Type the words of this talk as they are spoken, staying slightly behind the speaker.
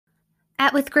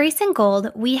At With Grace and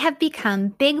Gold, we have become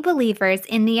big believers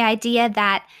in the idea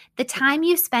that the time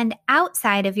you spend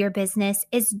outside of your business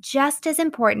is just as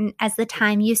important as the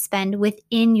time you spend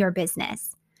within your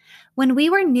business. When we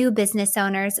were new business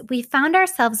owners, we found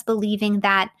ourselves believing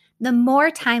that the more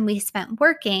time we spent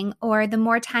working or the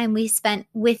more time we spent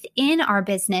within our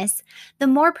business, the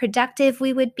more productive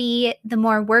we would be, the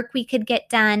more work we could get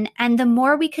done, and the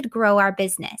more we could grow our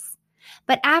business.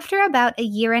 But after about a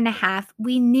year and a half,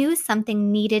 we knew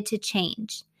something needed to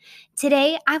change.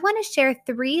 Today, I want to share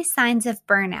 3 signs of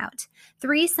burnout,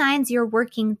 3 signs you're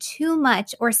working too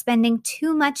much or spending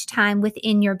too much time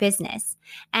within your business.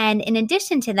 And in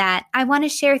addition to that, I want to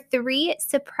share 3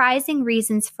 surprising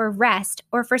reasons for rest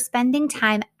or for spending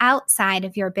time outside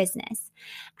of your business.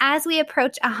 As we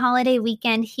approach a holiday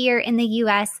weekend here in the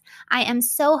US, I am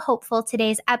so hopeful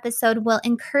today's episode will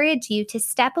encourage you to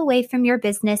step away from your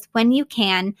business when you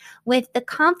can, with the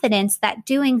confidence that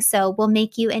doing so will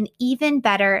make you an even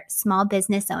better small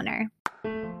business owner.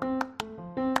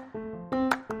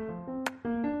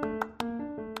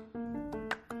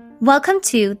 Welcome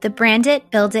to the Brand It,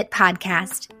 Build It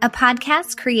podcast, a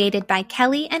podcast created by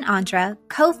Kelly and Andra,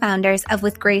 co-founders of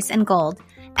With Grace and Gold,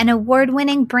 an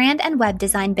award-winning brand and web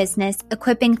design business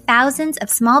equipping thousands of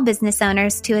small business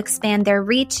owners to expand their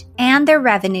reach and their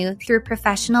revenue through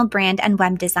professional brand and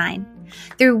web design.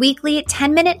 Through weekly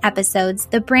 10-minute episodes,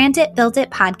 the Brand It, Build It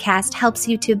podcast helps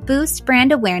you to boost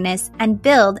brand awareness and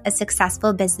build a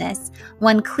successful business,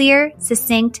 one clear,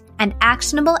 succinct, and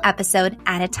actionable episode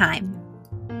at a time.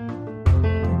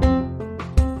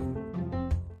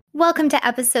 Welcome to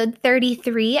episode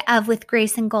 33 of With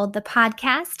Grace and Gold, the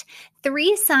podcast,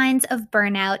 3 signs of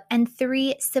burnout and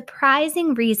 3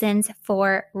 surprising reasons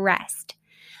for rest.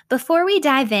 Before we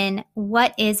dive in,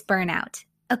 what is burnout?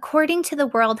 According to the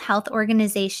World Health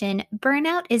Organization,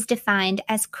 burnout is defined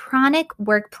as chronic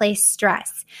workplace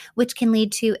stress, which can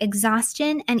lead to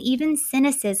exhaustion and even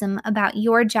cynicism about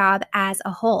your job as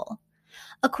a whole.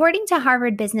 According to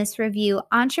Harvard Business Review,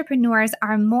 entrepreneurs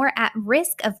are more at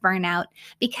risk of burnout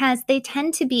because they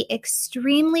tend to be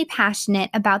extremely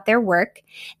passionate about their work,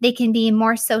 they can be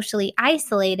more socially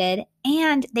isolated,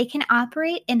 and they can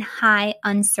operate in high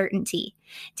uncertainty.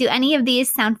 Do any of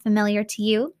these sound familiar to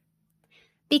you?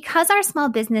 Because our small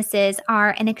businesses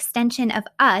are an extension of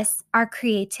us, our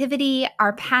creativity,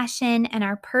 our passion, and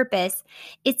our purpose,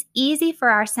 it's easy for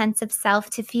our sense of self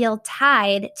to feel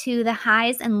tied to the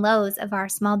highs and lows of our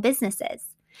small businesses.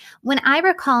 When I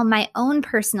recall my own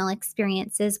personal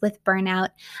experiences with burnout,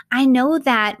 I know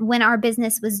that when our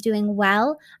business was doing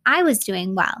well, I was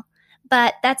doing well.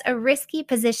 But that's a risky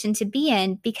position to be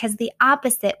in because the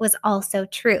opposite was also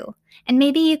true. And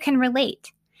maybe you can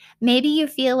relate. Maybe you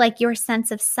feel like your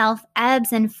sense of self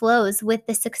ebbs and flows with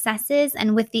the successes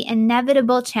and with the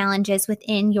inevitable challenges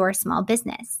within your small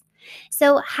business.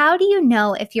 So how do you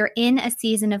know if you're in a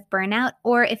season of burnout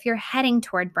or if you're heading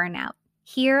toward burnout?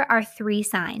 Here are 3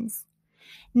 signs.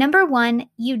 Number 1,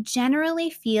 you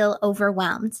generally feel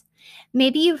overwhelmed.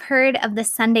 Maybe you've heard of the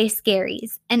Sunday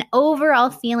scaries, an overall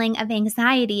feeling of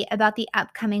anxiety about the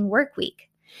upcoming work week.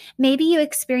 Maybe you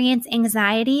experience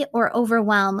anxiety or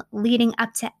overwhelm leading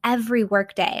up to every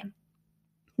workday.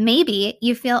 Maybe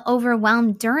you feel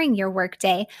overwhelmed during your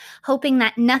workday, hoping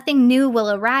that nothing new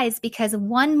will arise because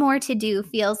one more to do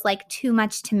feels like too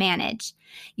much to manage.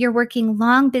 You're working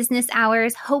long business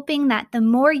hours, hoping that the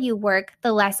more you work,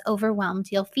 the less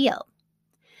overwhelmed you'll feel.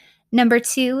 Number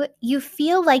 2, you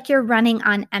feel like you're running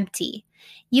on empty.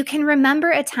 You can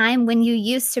remember a time when you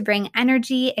used to bring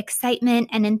energy, excitement,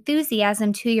 and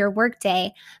enthusiasm to your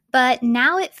workday, but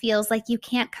now it feels like you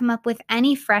can't come up with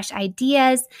any fresh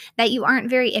ideas, that you aren't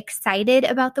very excited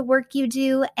about the work you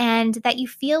do, and that you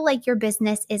feel like your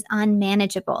business is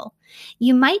unmanageable.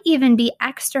 You might even be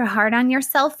extra hard on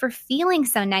yourself for feeling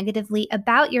so negatively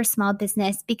about your small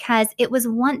business because it was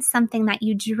once something that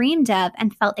you dreamed of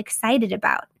and felt excited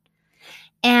about.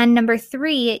 And number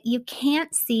 3, you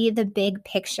can't see the big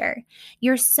picture.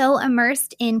 You're so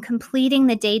immersed in completing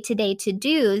the day-to-day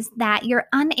to-dos that you're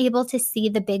unable to see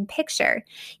the big picture.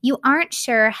 You aren't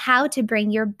sure how to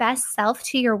bring your best self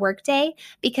to your workday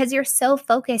because you're so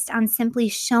focused on simply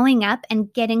showing up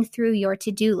and getting through your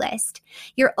to-do list.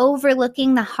 You're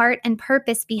overlooking the heart and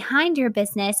purpose behind your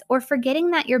business or forgetting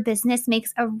that your business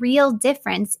makes a real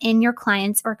difference in your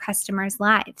clients' or customers'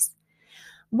 lives.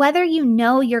 Whether you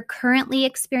know you're currently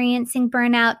experiencing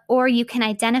burnout or you can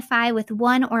identify with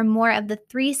one or more of the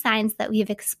 3 signs that we've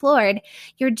explored,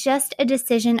 you're just a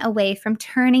decision away from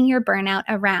turning your burnout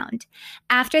around.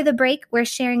 After the break, we're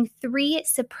sharing 3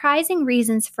 surprising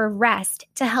reasons for rest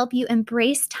to help you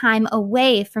embrace time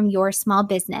away from your small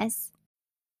business.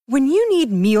 When you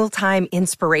need mealtime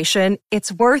inspiration,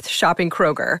 it's worth shopping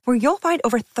Kroger, where you'll find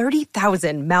over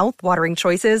 30,000 mouth-watering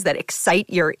choices that excite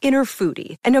your inner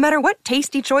foodie. And no matter what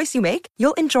tasty choice you make,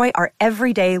 you'll enjoy our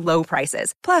everyday low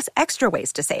prices, plus extra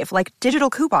ways to save, like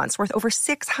digital coupons worth over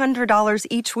 $600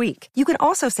 each week. You can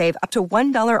also save up to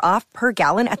 $1 off per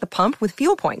gallon at the pump with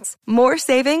fuel points. More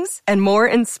savings and more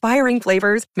inspiring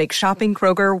flavors make shopping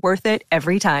Kroger worth it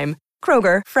every time.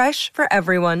 Kroger, fresh for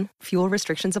everyone. Fuel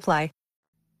restrictions apply.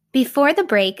 Before the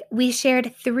break, we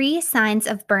shared 3 signs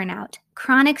of burnout,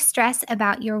 chronic stress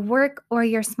about your work or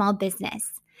your small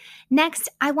business. Next,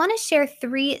 I want to share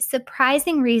 3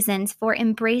 surprising reasons for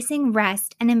embracing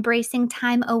rest and embracing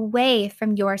time away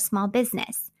from your small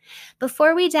business.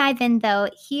 Before we dive in, though,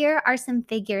 here are some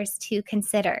figures to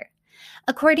consider.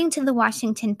 According to the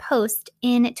Washington Post,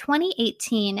 in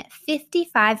 2018,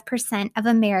 55% of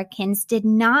Americans did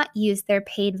not use their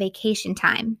paid vacation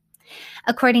time.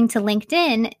 According to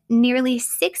LinkedIn, nearly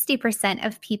 60%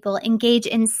 of people engage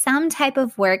in some type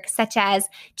of work, such as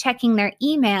checking their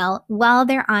email while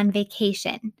they're on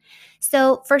vacation.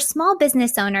 So for small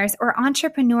business owners or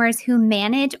entrepreneurs who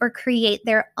manage or create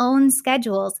their own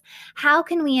schedules, how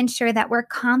can we ensure that we're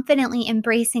confidently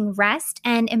embracing rest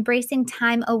and embracing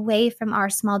time away from our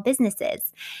small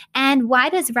businesses? And why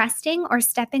does resting or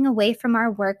stepping away from our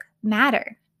work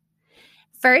matter?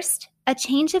 First, a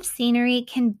change of scenery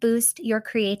can boost your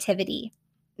creativity.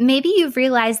 Maybe you've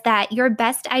realized that your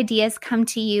best ideas come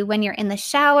to you when you're in the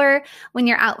shower, when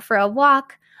you're out for a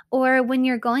walk, or when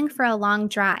you're going for a long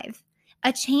drive.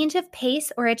 A change of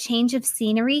pace or a change of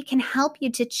scenery can help you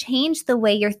to change the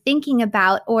way you're thinking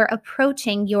about or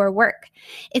approaching your work.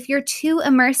 If you're too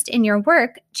immersed in your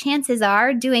work, chances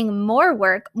are doing more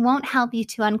work won't help you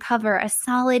to uncover a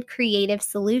solid creative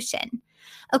solution.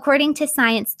 According to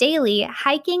Science Daily,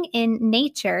 hiking in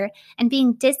nature and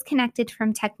being disconnected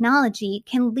from technology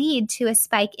can lead to a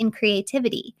spike in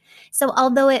creativity. So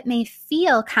although it may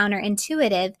feel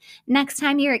counterintuitive, next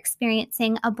time you're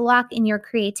experiencing a block in your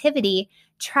creativity,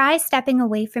 try stepping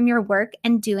away from your work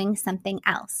and doing something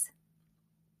else.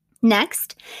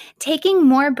 Next, taking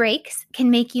more breaks can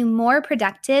make you more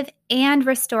productive and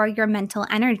restore your mental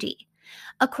energy.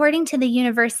 According to the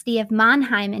University of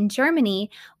Mannheim in Germany,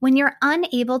 when you're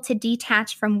unable to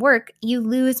detach from work, you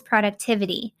lose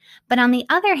productivity. But on the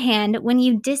other hand, when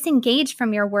you disengage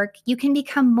from your work, you can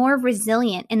become more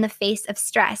resilient in the face of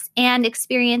stress and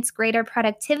experience greater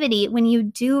productivity when you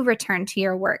do return to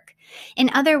your work.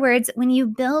 In other words, when you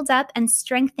build up and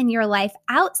strengthen your life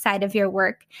outside of your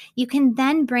work, you can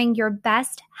then bring your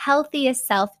best, healthiest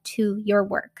self to your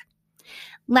work.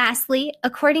 Lastly,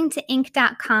 according to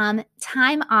Inc.com,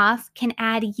 time off can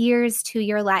add years to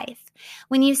your life.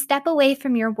 When you step away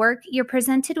from your work, you're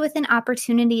presented with an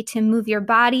opportunity to move your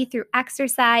body through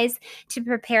exercise, to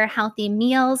prepare healthy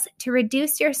meals, to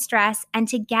reduce your stress, and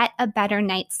to get a better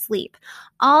night's sleep,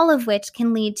 all of which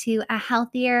can lead to a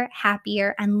healthier,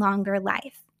 happier, and longer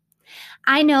life.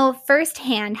 I know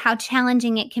firsthand how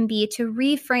challenging it can be to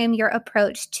reframe your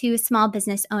approach to small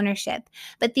business ownership,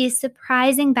 but these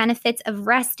surprising benefits of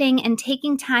resting and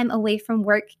taking time away from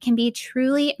work can be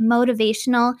truly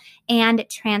motivational and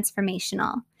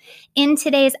transformational. In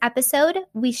today's episode,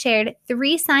 we shared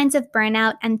 3 signs of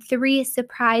burnout and 3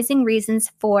 surprising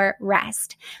reasons for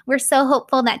rest. We're so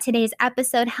hopeful that today's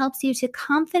episode helps you to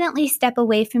confidently step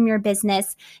away from your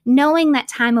business, knowing that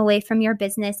time away from your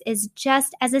business is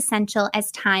just as essential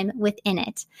as time within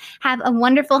it. Have a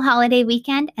wonderful holiday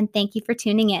weekend, and thank you for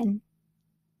tuning in.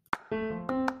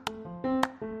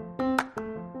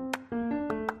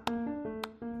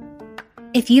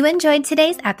 If you enjoyed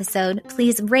today's episode,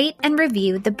 please rate and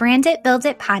review the Brand It, Build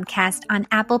It podcast on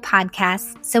Apple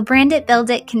Podcasts so Brand It, Build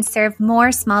It can serve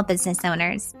more small business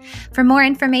owners. For more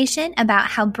information about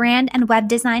how brand and web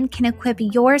design can equip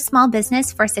your small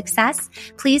business for success,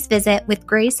 please visit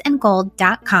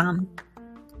withgraceandgold.com.